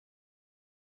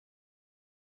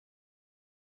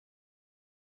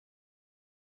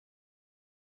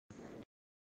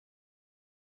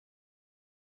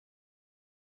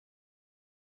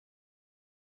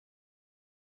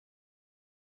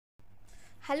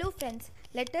Hello friends,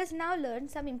 let us now learn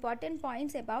some important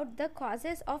points about the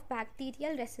causes of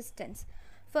bacterial resistance.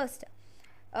 First,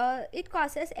 it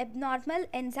causes abnormal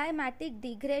enzymatic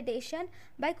degradation.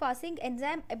 By causing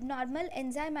abnormal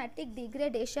enzymatic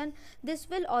degradation, this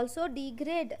will also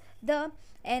degrade the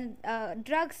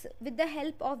drugs with the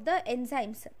help of the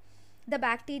enzymes. The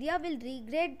bacteria will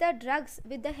degrade the drugs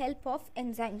with the help of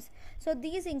enzymes. So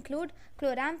these include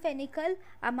chloramphenicol,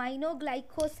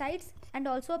 aminoglycosides, and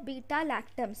also beta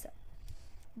lactams.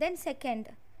 Then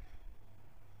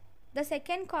the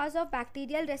second cause of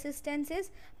bacterial resistance is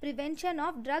prevention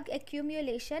of drug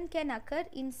accumulation can occur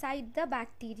inside the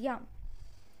bacteria.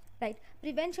 Right,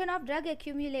 prevention of drug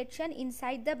accumulation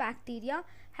inside the bacteria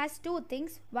has two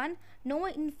things. One, no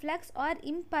influx or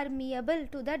impermeable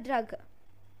to the drug.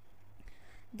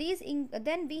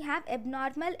 Then we have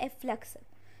abnormal efflux.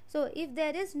 So if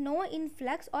there is no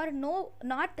influx or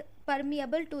not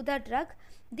permeable to the drug,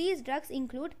 these drugs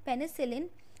include penicillin,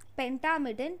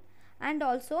 pentamidine, and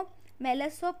also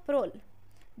melarsoprol.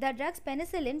 The drugs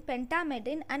penicillin,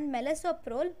 pentamidine, and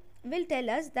melarsoprol will tell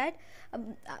us that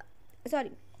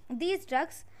these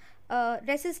drugs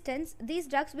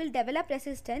will develop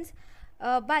resistance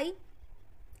by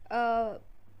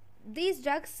these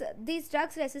drugs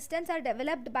resistance are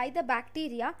developed by the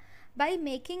bacteria by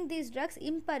making these drugs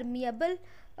impermeable,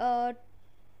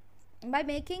 by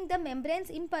making the membranes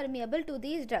impermeable to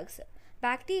these drugs.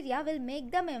 Bacteria will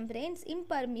make the membranes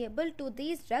impermeable to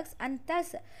these drugs, and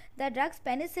thus the drugs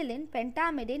penicillin,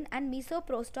 pentamidine, and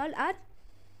misoprostol are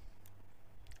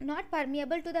not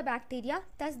permeable to the bacteria,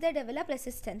 thus they develop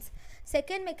resistance.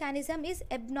 Second mechanism is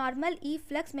abnormal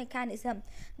efflux mechanism.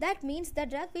 That means the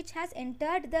drug which has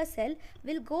entered the cell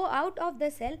will go out of the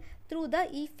cell through the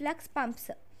efflux pumps.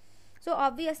 So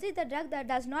obviously the drug that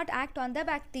does not act on the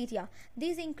bacteria.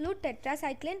 These include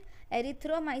tetracycline,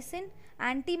 erythromycin,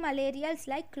 antimalarials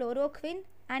like chloroquine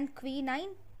and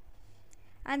quinine,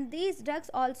 and these drugs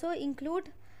also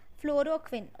include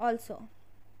chloroquine also.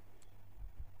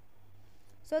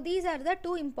 So these are the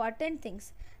two important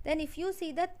things. Then if you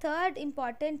see, the third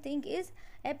important thing is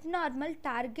abnormal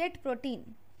target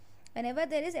protein. Whenever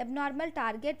there is abnormal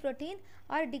target protein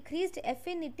or decreased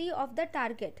affinity of the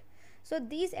target. So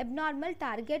these abnormal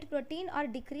target protein or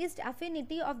decreased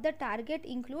affinity of the target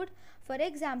include, for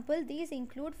example, these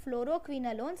include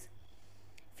fluoroquinolones.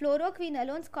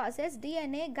 Fluoroquinolones causes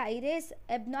DNA gyrase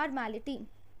abnormality.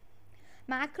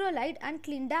 Macrolide and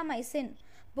clindamycin,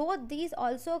 both these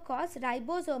also cause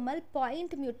ribosomal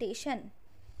point mutation.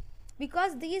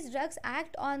 Because these drugs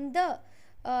act on the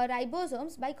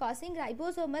ribosomes, by causing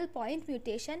ribosomal point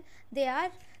mutation, they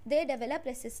develop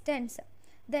resistance.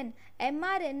 Then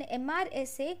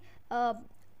MRSA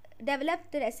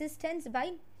developed resistance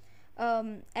by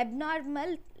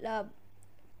abnormal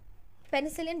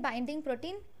penicillin binding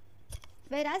protein,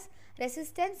 whereas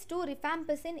resistance to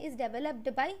rifampicin is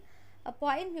developed by a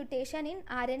point mutation in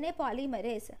RNA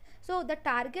polymerase. So the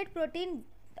target protein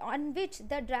on which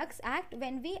the drugs act,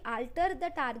 when we alter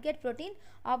the target protein,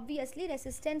 obviously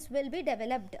resistance will be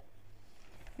developed.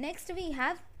 Next we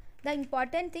have the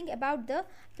important thing about the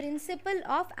principle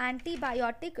of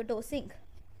antibiotic dosing.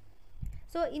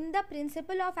 So in the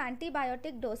principle of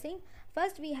antibiotic dosing,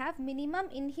 first we have minimum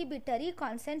inhibitory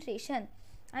concentration,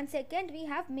 and second we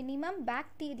have minimum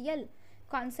bacterial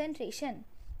concentration.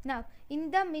 Now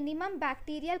in the minimum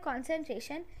bacterial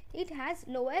concentration, it has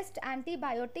lowest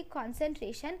antibiotic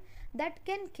concentration that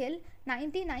can kill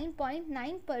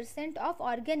 99.9% of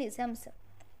organisms.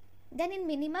 Then in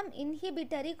minimum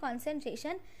inhibitory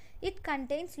concentration, it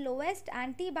contains lowest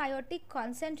antibiotic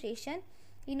concentration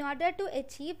in order to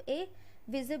achieve a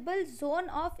visible zone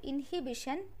of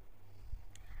inhibition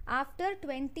after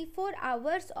 24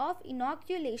 hours of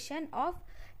inoculation of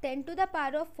 10 to the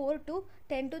power of 4 to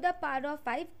 10 to the power of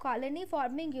 5 colony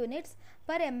forming units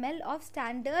per ml of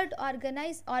standard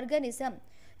organism.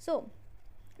 So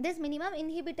this minimum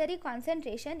inhibitory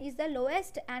concentration is the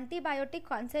lowest antibiotic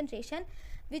concentration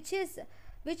which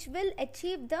will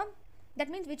achieve the, that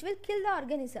means which will kill the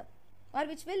organism or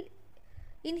which will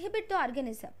inhibit the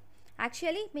organism.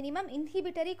 Actually, minimum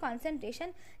inhibitory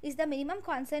concentration is the minimum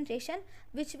concentration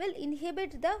which will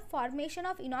inhibit the formation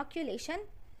of inoculation.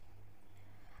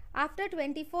 After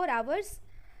 24 hours,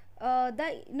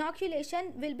 the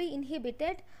inoculation will be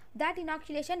inhibited. That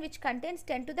inoculation which contains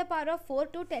 10 to the power of 4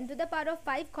 to 10 to the power of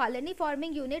 5 colony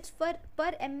forming units per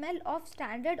ml of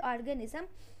standard organism,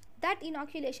 that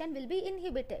inoculation will be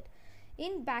inhibited.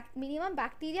 In minimum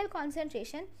bacterial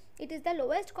concentration, it is the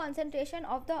lowest concentration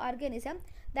of the organism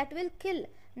that will kill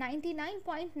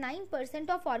 99.9%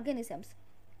 of organisms.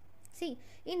 See,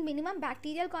 in minimum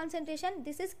bacterial concentration,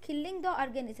 this is killing the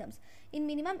organisms. In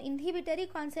minimum inhibitory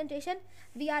concentration,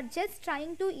 we are just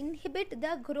trying to inhibit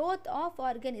the growth of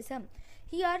organism.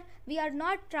 Here, we are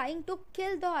not trying to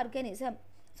kill the organism.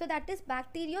 So that is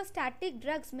bacteriostatic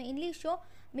drugs mainly show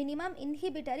minimum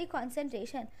inhibitory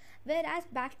concentration, whereas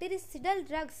bactericidal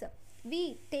drugs,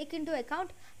 we take into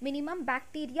account minimum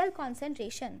bacterial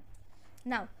concentration.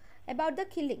 Now, about the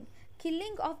killing.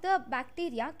 Killing of the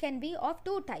bacteria can be of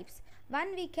two types.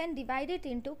 One, we can divide it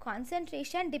into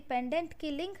concentration dependent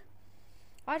killing,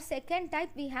 or second type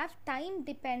we have time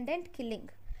dependent killing.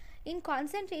 In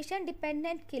concentration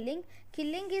dependent killing,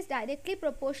 killing is directly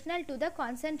proportional to the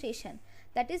concentration.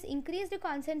 That is, increased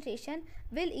concentration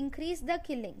will increase the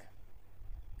killing.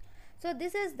 So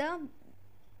this is the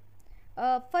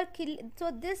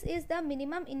this is the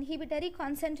minimum inhibitory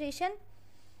concentration,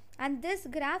 and this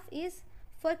graph is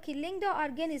for killing the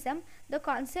organism. The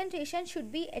concentration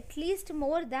should be at least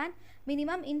more than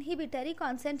minimum inhibitory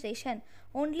concentration.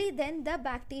 Only then the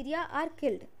bacteria are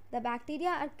killed. The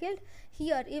bacteria are killed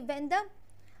here when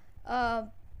the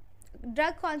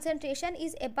drug concentration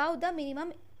is above the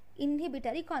minimum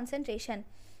inhibitory concentration.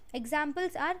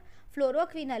 Examples are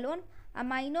fluoroquinolone,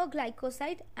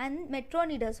 aminoglycoside, and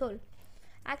metronidazole.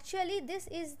 Actually, this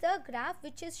is the graph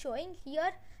which is showing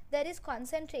here there is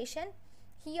concentration,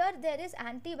 here there is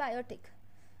antibiotic.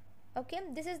 Okay,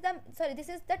 this is the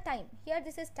time. Here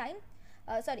this is time.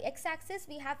 X-axis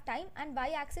we have time and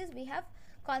y-axis we have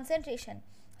concentration.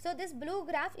 So this blue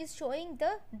graph is showing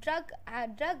the drug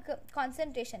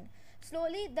concentration.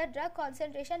 Slowly the drug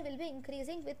concentration will be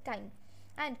increasing with time,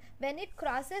 and when it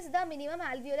crosses the minimum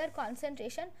alveolar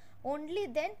concentration, only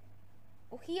then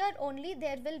here only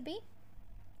there will be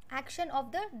action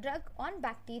of the drug on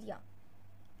bacteria.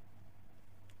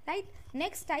 Right,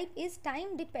 next type is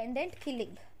time dependent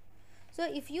killing. So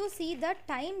if you see the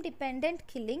time dependent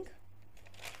killing,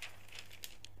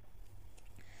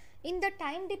 in the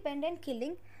time dependent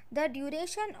killing, the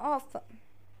duration of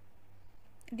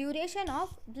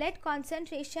blood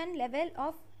concentration level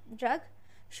of drug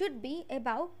should be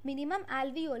above minimum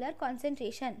alveolar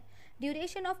concentration.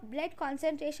 Duration of blood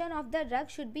concentration of the drug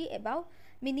should be above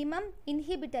minimum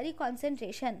inhibitory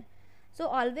concentration. So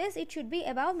always it should be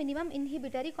above minimum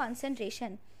inhibitory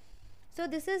concentration. So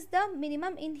this is the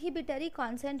minimum inhibitory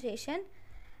concentration,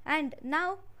 and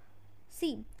now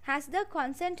see, as the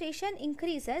concentration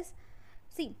increases,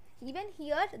 see, even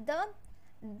here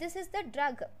this is the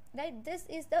drug, right? This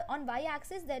is the, on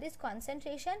y-axis there is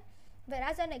concentration,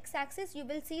 whereas on x-axis you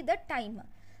will see the time.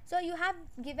 So you have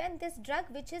given this drug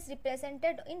which is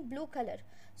represented in blue color.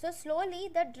 So slowly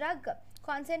the drug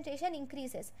concentration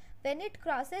increases. When it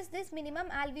crosses this minimum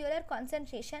alveolar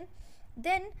concentration,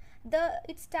 then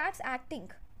it starts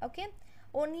acting. Okay,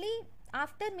 only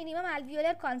after minimum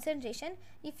alveolar concentration,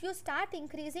 if you start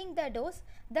increasing the dose,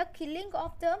 the killing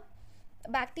of the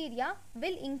bacteria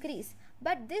will increase,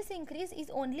 but this increase is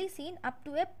only seen up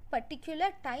to a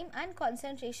particular time and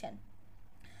concentration.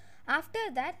 After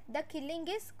that the killing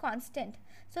is constant.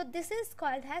 So this is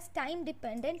called as time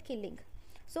dependent killing.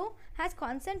 So as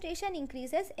concentration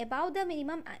increases above the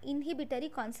minimum inhibitory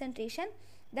concentration,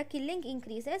 the killing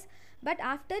increases, but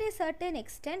after a certain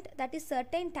extent, that is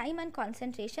certain time and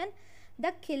concentration,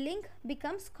 the killing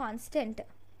becomes constant.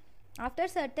 After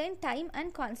certain time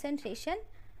and concentration,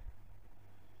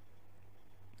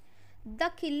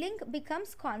 the killing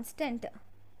becomes constant.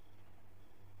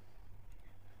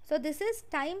 So this is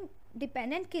time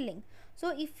dependent killing.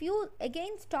 So if you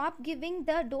again stop giving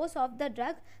the dose of the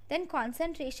drug, then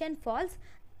concentration falls,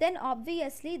 then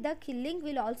obviously the killing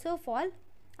will also fall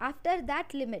after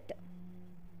that limit.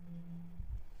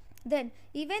 Then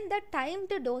even the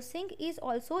timed dosing is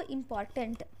also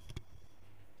important.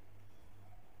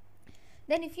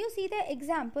 Then if you see the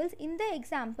examples, in the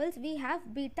examples we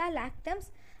have beta-lactams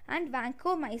and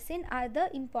vancomycin are the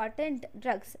important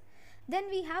drugs. Then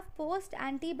we have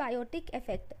post-antibiotic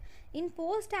effect. In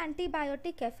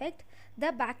post-antibiotic effect,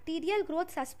 the bacterial growth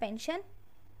suspension,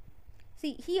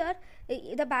 see here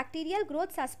the bacterial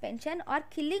growth suspension or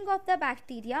killing of the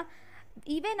bacteria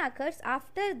even occurs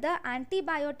after the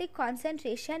antibiotic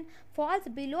concentration falls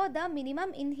below the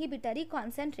minimum inhibitory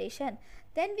concentration.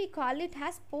 Then we call it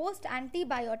as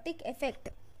post-antibiotic effect.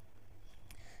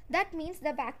 That means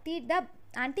the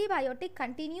antibiotic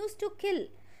continues to kill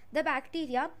the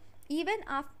bacteria even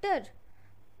after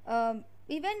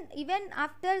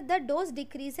the dose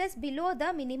decreases below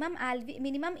the minimum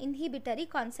inhibitory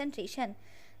concentration.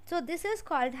 So this is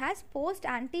called as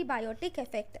post-antibiotic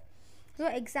effect. So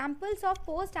examples of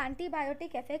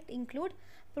post-antibiotic effect include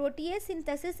protease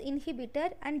synthesis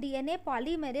inhibitor and DNA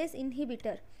polymerase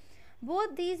inhibitor.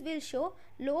 Both these will show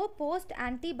low post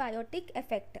antibiotic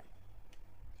effect.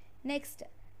 Next,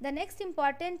 the next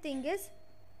important thing is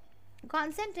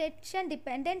concentration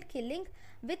dependent killing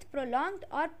with prolonged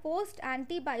or post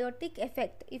antibiotic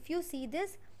effect. If you see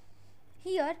this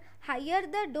here, higher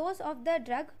the dose of the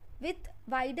drug with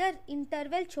wider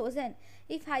interval chosen.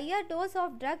 If higher dose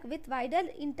of drug with wider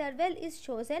interval is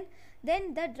chosen,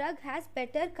 then the drug has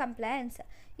better compliance.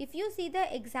 If you see,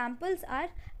 the examples are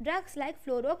drugs like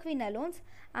fluoroquinolones,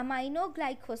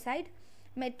 aminoglycoside,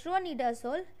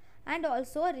 metronidazole, and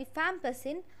also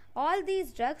rifampicin. All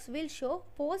these drugs will show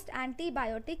post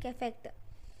antibiotic effect.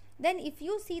 Then if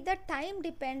you see the time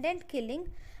dependent killing,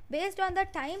 based on the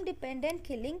time dependent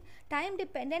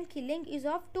killing is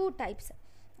of two types.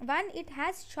 One, it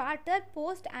has shorter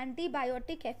post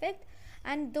antibiotic effect,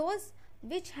 and those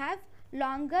which have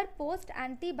longer post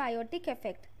antibiotic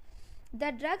effect.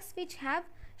 The drugs which have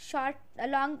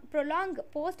prolonged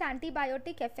post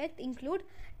antibiotic effect include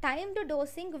timed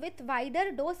dosing with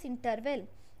wider dose interval.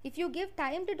 If you give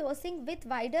timed dosing with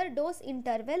wider dose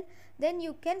interval, then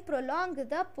you can prolong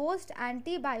the post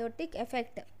antibiotic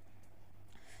effect.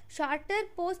 Shorter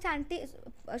post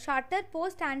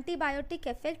antibiotic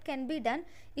effect can be done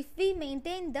if we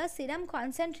maintain the serum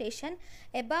concentration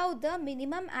above the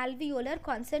minimum alveolar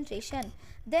concentration.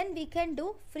 Then we can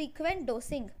do frequent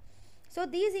dosing. So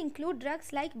these include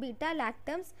drugs like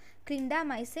beta-lactams,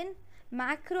 clindamycin,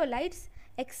 macrolides,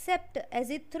 except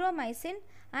azithromycin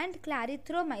and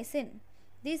clarithromycin.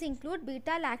 These include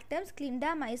beta-lactams,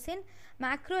 clindamycin,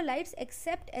 macrolides,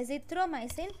 except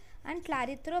azithromycin and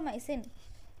clarithromycin.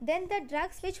 Then the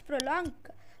drugs which prolong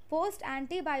post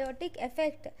antibiotic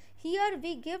effect, here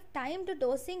we give timed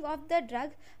dosing of the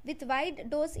drug with wide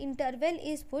dose interval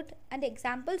is put, and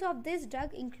examples of this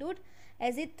drug include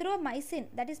azithromycin,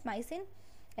 that is mycin,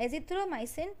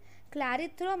 azithromycin,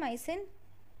 clarithromycin,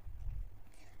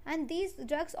 and these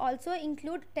drugs also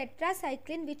include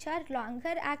tetracycline, which are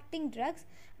longer acting drugs,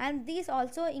 and these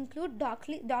also include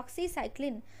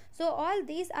doxycycline. So all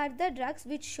these are the drugs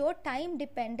which show time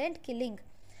dependent killing.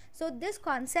 So this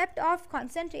concept of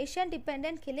concentration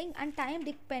dependent killing and time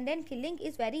dependent killing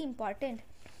is very important.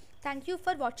 Thank you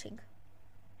for watching.